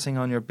focusing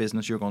on your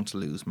business, you're going to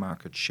lose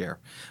market share.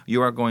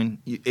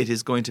 It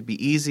is going to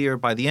be easier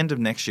by the end of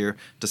next year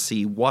to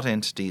see what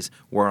entities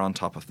were on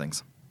top of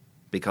things,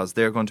 because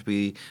they're going to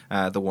be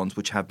the ones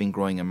which have been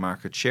growing in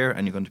market share,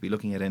 and you're going to be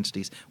looking at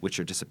entities which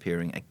are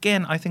disappearing.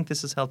 Again, I think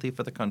this is healthy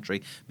for the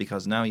country,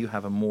 because now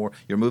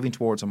you're moving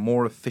towards a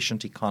more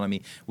efficient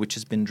economy, which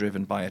has been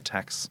driven by a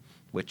tax,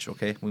 which,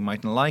 okay, we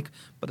mightn't like,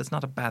 but it's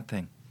not a bad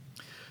thing.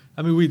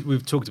 I mean,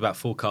 we've talked about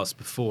forecasts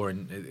before,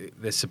 and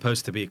there's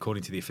supposed to be,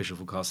 according to the official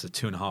forecast, a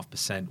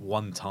 2.5%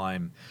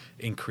 one-time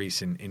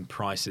increase in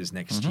prices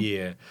next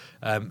year.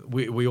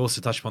 We also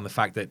touched upon the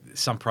fact that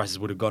some prices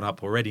would have gone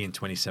up already in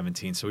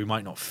 2017, so we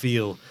might not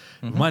feel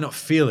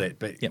it,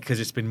 but because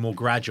it's been more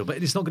gradual.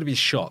 But it's not going to be a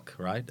shock,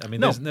 right? I mean,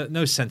 there's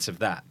no sense of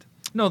that.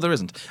 No, there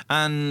isn't.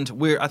 And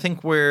I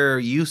think we're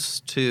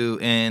used to,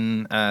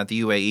 in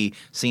the UAE,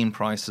 seeing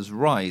prices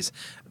rise.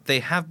 They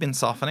have been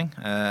softening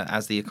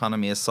as the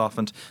economy has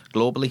softened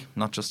globally,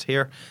 not just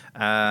here.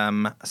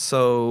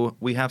 So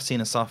we have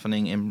seen a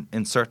softening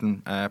in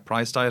certain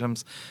priced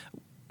items.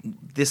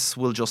 This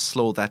will just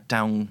slow that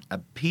down a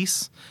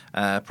piece.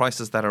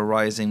 Prices that are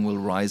rising will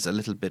rise a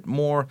little bit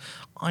more.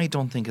 I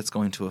don't think it's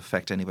going to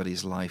affect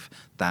anybody's life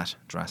that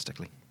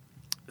drastically.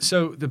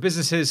 So the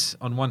businesses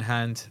on one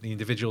hand, the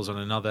individuals on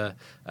another.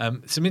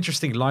 Some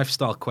interesting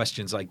lifestyle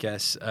questions, I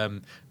guess.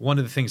 One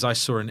of the things I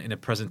saw in a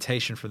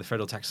presentation from the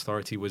Federal Tax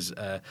Authority was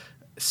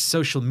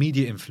social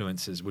media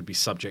influencers would be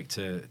subject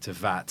to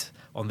VAT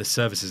on the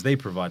services they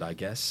provide, I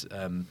guess.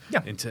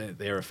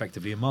 They're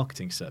effectively a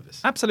marketing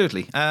service.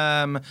 Absolutely.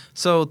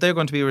 So they're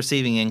going to be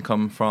receiving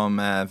income from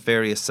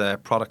various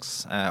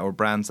products or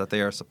brands that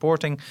they are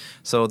supporting.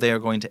 So they are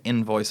going to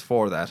invoice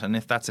for that. And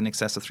if that's in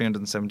excess of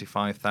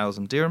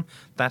 375,000 dirham,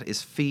 that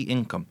is fee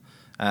income.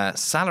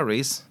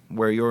 Salaries,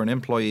 where you're an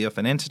employee of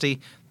an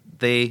entity,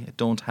 they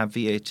don't have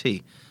VAT.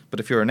 But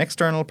if you're an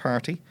external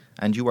party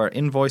and you are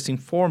invoicing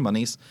for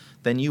monies,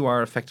 then you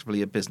are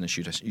effectively a business.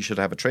 You should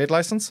have a trade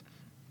license.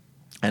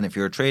 And if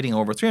you're trading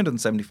over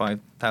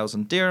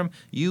 375,000 dirham,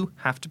 you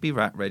have to be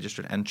VAT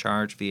registered and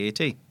charge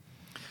VAT.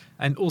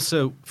 And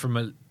also, from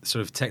a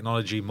sort of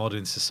technology,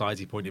 modern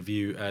society point of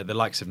view, the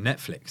likes of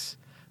Netflix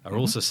are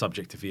also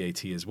subject to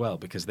VAT as well,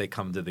 because they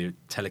come to the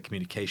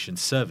telecommunications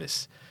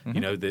service,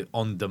 the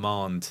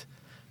on-demand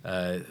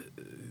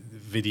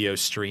video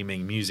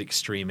streaming, music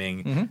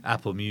streaming,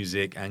 Apple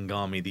Music,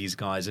 Angami, these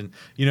guys. And,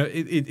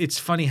 it's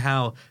funny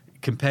how,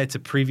 compared to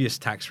previous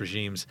tax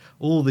regimes,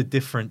 all the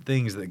different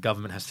things that the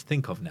government has to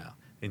think of now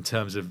in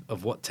terms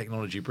of what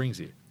technology brings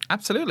you.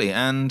 Absolutely.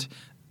 And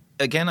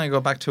again, I go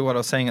back to what I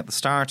was saying at the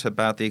start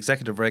about the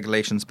executive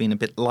regulations being a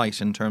bit light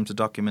in terms of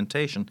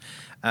documentation.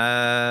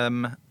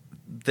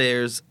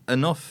 there's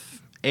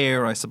enough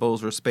air, I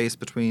suppose, or space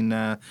between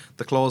the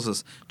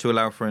clauses to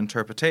allow for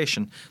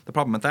interpretation. The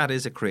problem with that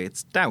is it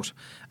creates doubt.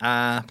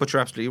 But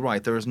you're absolutely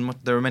right.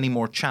 There are many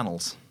more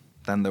channels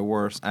than there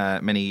were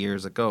many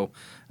years ago.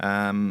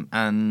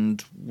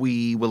 And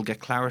we will get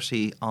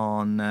clarity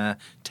on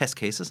test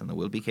cases, and there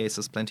will be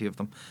cases, plenty of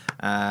them,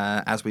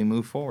 as we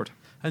move forward.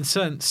 And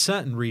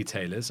certain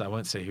retailers, I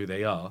won't say who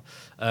they are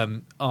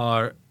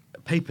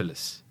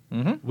paperless,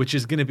 which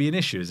is going to be an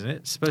issue, isn't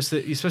it?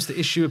 You're supposed to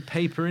issue a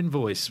paper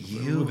invoice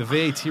with the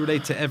VAT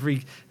related to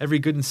every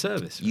good and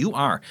service. You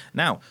are.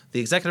 Now, the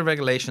executive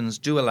regulations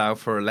do allow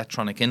for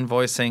electronic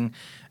invoicing,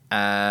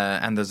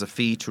 and there's a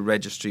fee to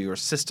register your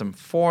system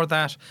for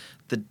that.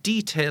 The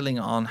detailing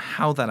on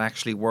how that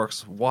actually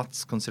works,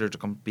 what's considered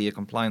to be a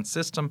compliant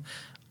system,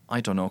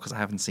 I don't know because I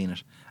haven't seen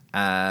it.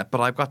 But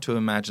I've got to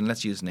imagine,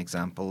 let's use an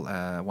example,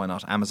 why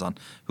not Amazon,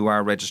 who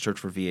are registered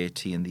for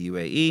VAT in the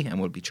UAE and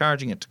will be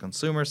charging it to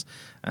consumers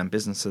and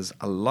businesses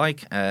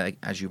alike.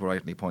 As you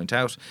rightly point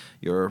out,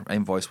 your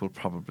invoice will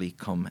probably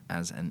come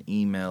as an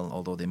email,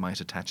 although they might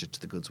attach it to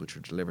the goods which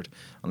are delivered,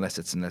 unless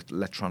it's an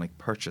electronic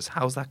purchase.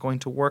 How's that going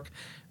to work?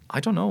 I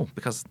don't know,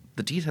 because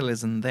the detail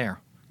isn't there.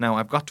 Now,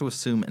 I've got to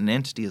assume an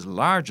entity as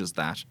large as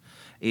that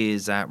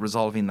is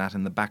resolving that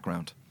in the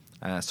background.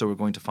 So we're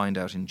going to find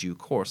out in due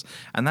course.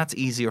 And that's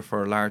easier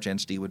for a large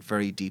entity with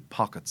very deep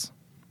pockets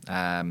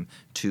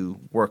to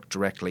work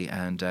directly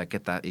and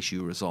get that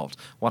issue resolved.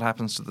 What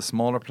happens to the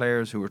smaller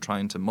players who are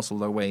trying to muscle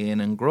their way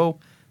in and grow?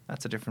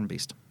 That's a different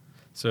beast.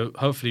 So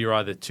hopefully you're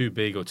either too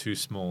big or too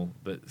small,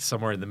 but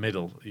somewhere in the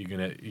middle, you're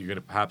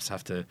gonna perhaps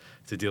have to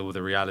deal with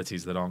the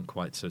realities that aren't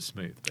quite so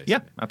smooth. Basically. Yeah,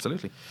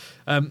 absolutely.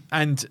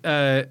 And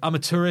I'm a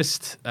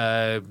tourist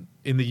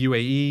in the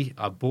UAE.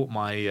 I bought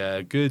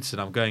my goods,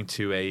 and I'm going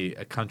to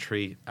a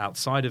country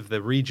outside of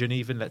the region,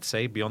 even, let's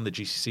say, beyond the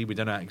GCC. We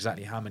don't know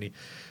exactly how many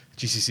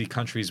GCC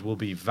countries will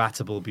be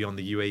VATable beyond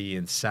the UAE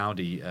and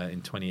Saudi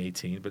in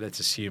 2018, but let's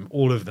assume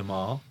all of them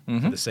are,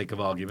 for the sake of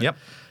argument. Yep.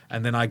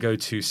 And then I go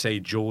to,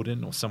 say,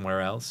 Jordan or somewhere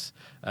else.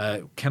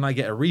 Can I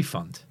get a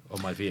refund on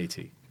my VAT?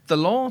 The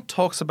law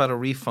talks about a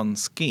refund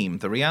scheme.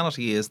 The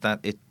reality is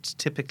that it's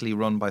typically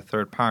run by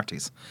third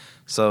parties.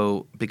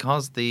 So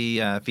because the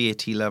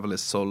VAT level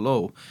is so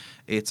low,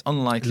 it's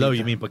unlikely... Low,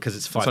 you mean because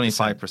it's 5%? It's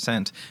only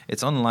 5%.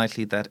 It's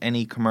unlikely that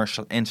any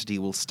commercial entity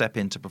will step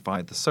in to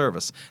provide the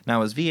service.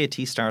 Now, as VAT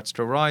starts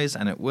to rise,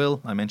 and it will,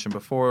 I mentioned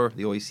before,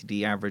 the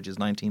OECD average is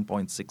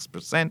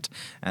 19.6%,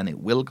 and it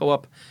will go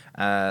up,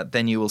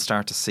 then you will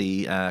start to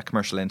see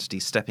commercial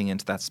entities stepping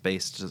into that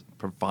space to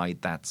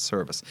provide that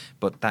service.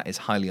 But that is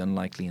highly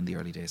unlikely in the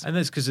early days. And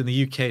that's because in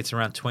the UK it's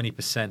around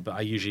 20%, but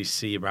I usually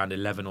see around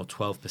 11 or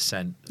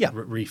 12%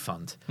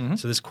 refund.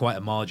 So there's quite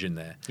a margin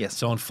there. Yes.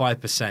 So on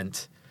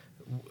 5%,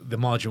 the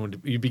margin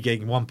you'd be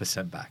getting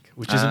 1% back,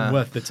 which isn't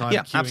worth the time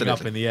queuing absolutely.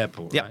 up in the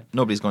airport. Yeah, right?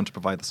 Nobody's going to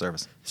provide the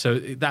service. So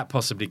that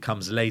possibly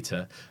comes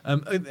later.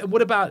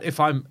 What about if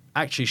I'm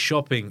actually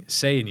shopping,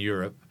 say, in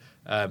Europe,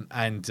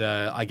 and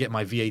I get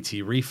my VAT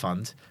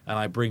refund and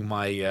I bring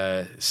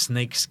my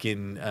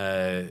snakeskin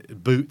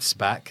boots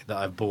back that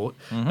I've bought?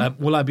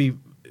 Will I be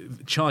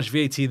charged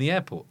VAT in the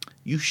airport?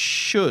 You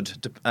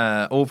should,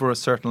 over a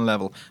certain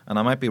level, and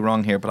I might be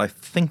wrong here, but I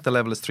think the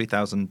level is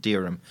 3,000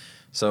 dirham.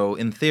 So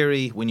in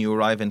theory, when you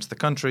arrive into the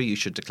country, you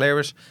should declare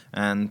it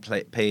and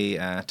pay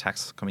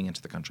tax coming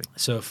into the country.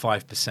 So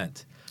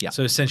 5%. Yeah.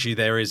 So essentially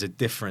there is a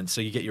difference.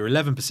 So you get your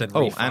 11% refund.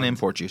 Oh, and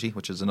import duty,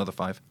 which is another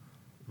 5.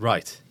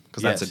 Right.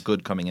 Because that's a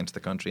good coming into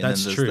the country. And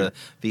That's then true. there's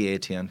the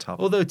VAT on top.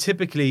 Although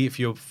typically if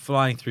you're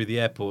flying through the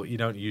airport, you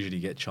don't usually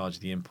get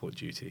charged the import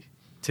duty.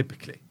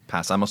 Typically.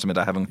 Pass. I must admit,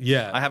 I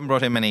haven't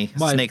brought in many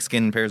My-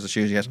 snakeskin pairs of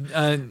shoes yet.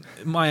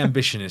 My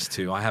ambition is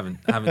to. I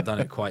haven't done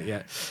it quite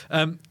yet.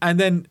 And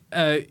then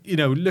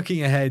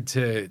looking ahead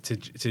to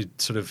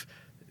sort of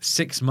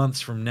 6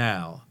 months from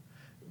now,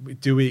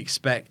 do we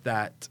expect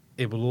that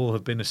it will all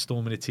have been a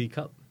storm in a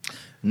teacup?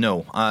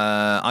 No,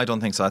 I don't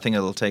think so. I think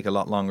it'll take a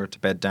lot longer to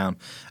bed down,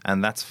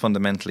 and that's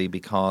fundamentally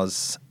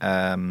because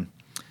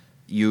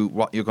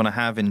what you're going to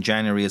have in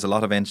January is a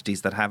lot of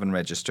entities that haven't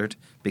registered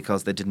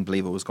because they didn't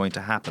believe it was going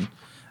to happen.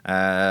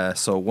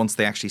 So once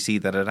they actually see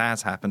that it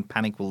has happened,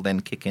 panic will then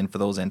kick in for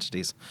those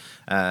entities.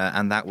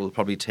 And that will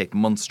probably take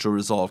months to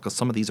resolve because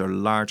some of these are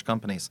large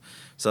companies.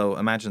 So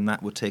imagine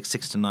that would take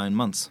 6 to 9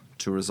 months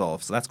to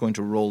resolve. So that's going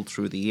to roll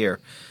through the year.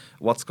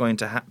 What's going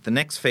to happen? The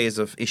next phase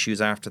of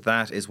issues after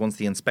that is once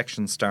the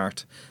inspections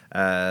start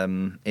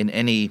in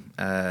any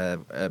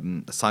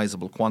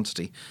sizable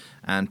quantity,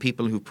 and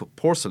people who put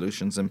poor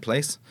solutions in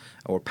place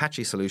or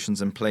patchy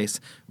solutions in place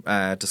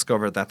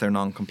discover that they're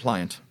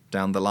non-compliant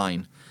down the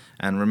line.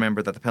 And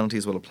remember that the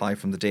penalties will apply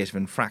from the date of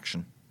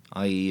infraction,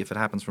 i.e. if it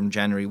happens from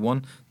January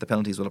 1, the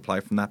penalties will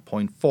apply from that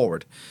point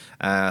forward.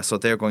 So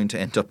they're going to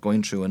end up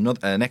going through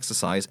an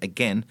exercise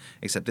again,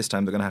 except this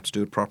time they're going to have to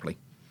do it properly.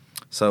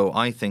 So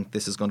I think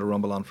this is going to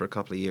rumble on for a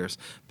couple of years.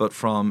 But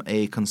from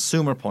a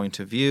consumer point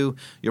of view,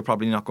 you're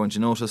probably not going to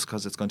notice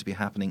because it's going to be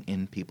happening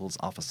in people's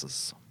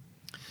offices.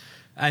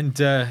 And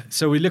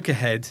so we look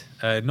ahead.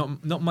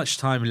 Not much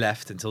time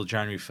left until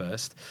January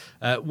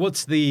 1st.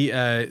 What's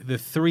the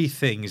three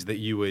things that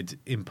you would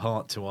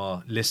impart to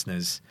our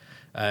listeners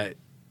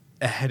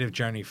ahead of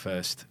January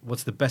 1st?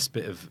 What's the best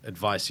bit of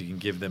advice you can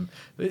give them?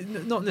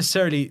 Not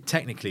necessarily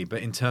technically,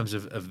 but in terms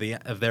of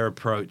their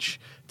approach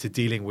to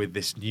dealing with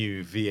this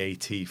new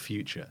VAT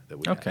future that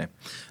we have.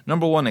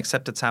 Number one,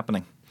 accept it's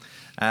happening.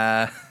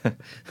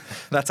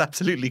 That's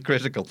absolutely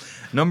critical.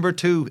 Number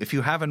two, if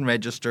you haven't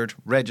registered,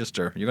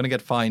 register. You're going to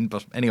get fined,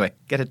 but anyway,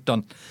 get it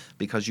done,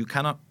 because you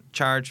cannot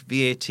charge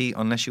VAT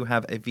unless you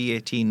have a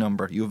VAT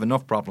number. You have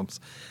enough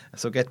problems,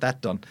 so get that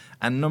done.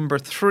 And number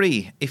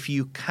three, if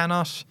you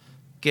cannot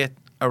get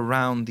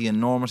around the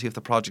enormity of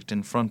the project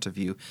in front of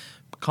you,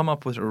 come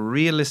up with a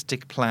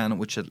realistic plan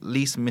which at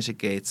least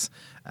mitigates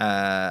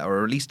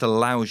or at least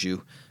allows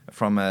you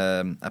from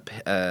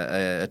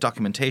a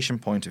documentation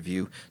point of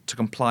view to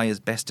comply as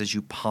best as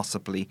you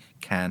possibly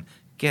can.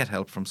 Get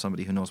help from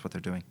somebody who knows what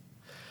they're doing.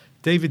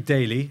 David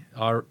Daly,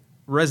 our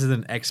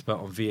resident expert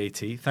on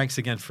VAT, thanks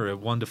again for a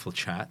wonderful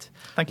chat.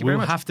 Thank you very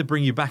much. We'll have to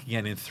bring you back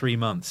again in 3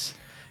 months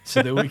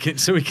so that we can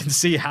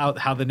see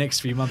how the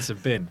next few months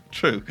have been.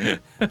 True.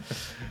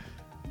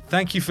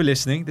 Thank you for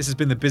listening. This has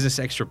been the Business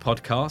Extra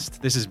podcast.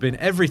 This has been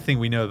everything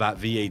we know about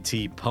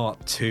VAT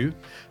Part 2.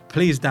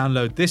 Please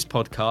download this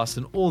podcast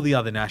and all the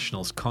other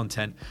Nationals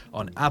content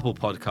on Apple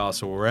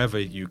Podcasts or wherever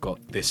you got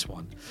this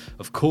one.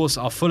 Of course,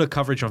 our fuller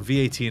coverage on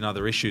VAT and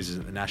other issues is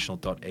at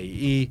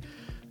thenational.ae.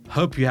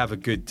 Hope you have a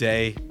good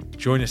day.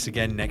 Join us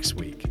again next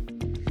week.